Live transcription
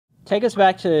Take us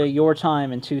back to your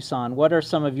time in Tucson. What are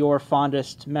some of your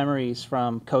fondest memories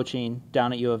from coaching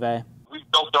down at UofA? We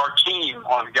built our team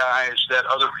on guys that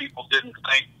other people didn't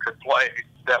think could play,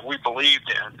 that we believed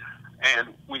in, and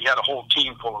we had a whole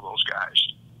team full of those guys.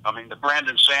 I mean, the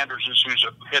Brandon Sanderses, who's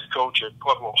a head coach at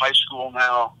Pueblo High School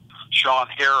now, Sean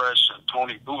Harris and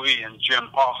Tony Bowie and Jim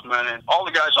Hoffman, and all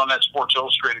the guys on that Sports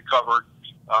Illustrated cover,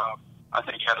 I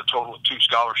think had a total of 2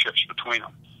 scholarships between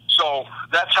them. So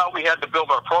that's how we had to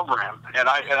build our program. And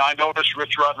I noticed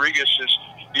Rich Rodriguez is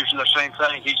using the same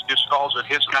thing. He just calls it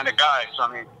his kind of guys.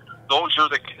 I mean, those are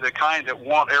the kind that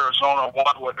want Arizona,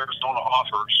 want what Arizona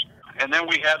offers. And then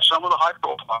we had some of the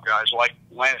high-profile guys like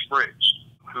Lance Briggs,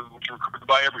 who was recruited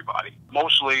by everybody,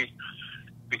 mostly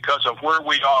because of where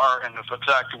we are and the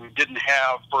fact that we didn't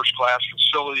have first-class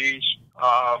facilities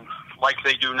like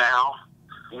they do now.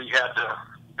 We had to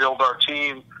build our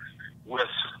team with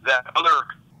that other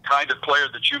kind of player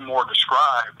that you more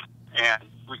described, and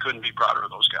we couldn't be prouder of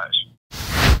those guys.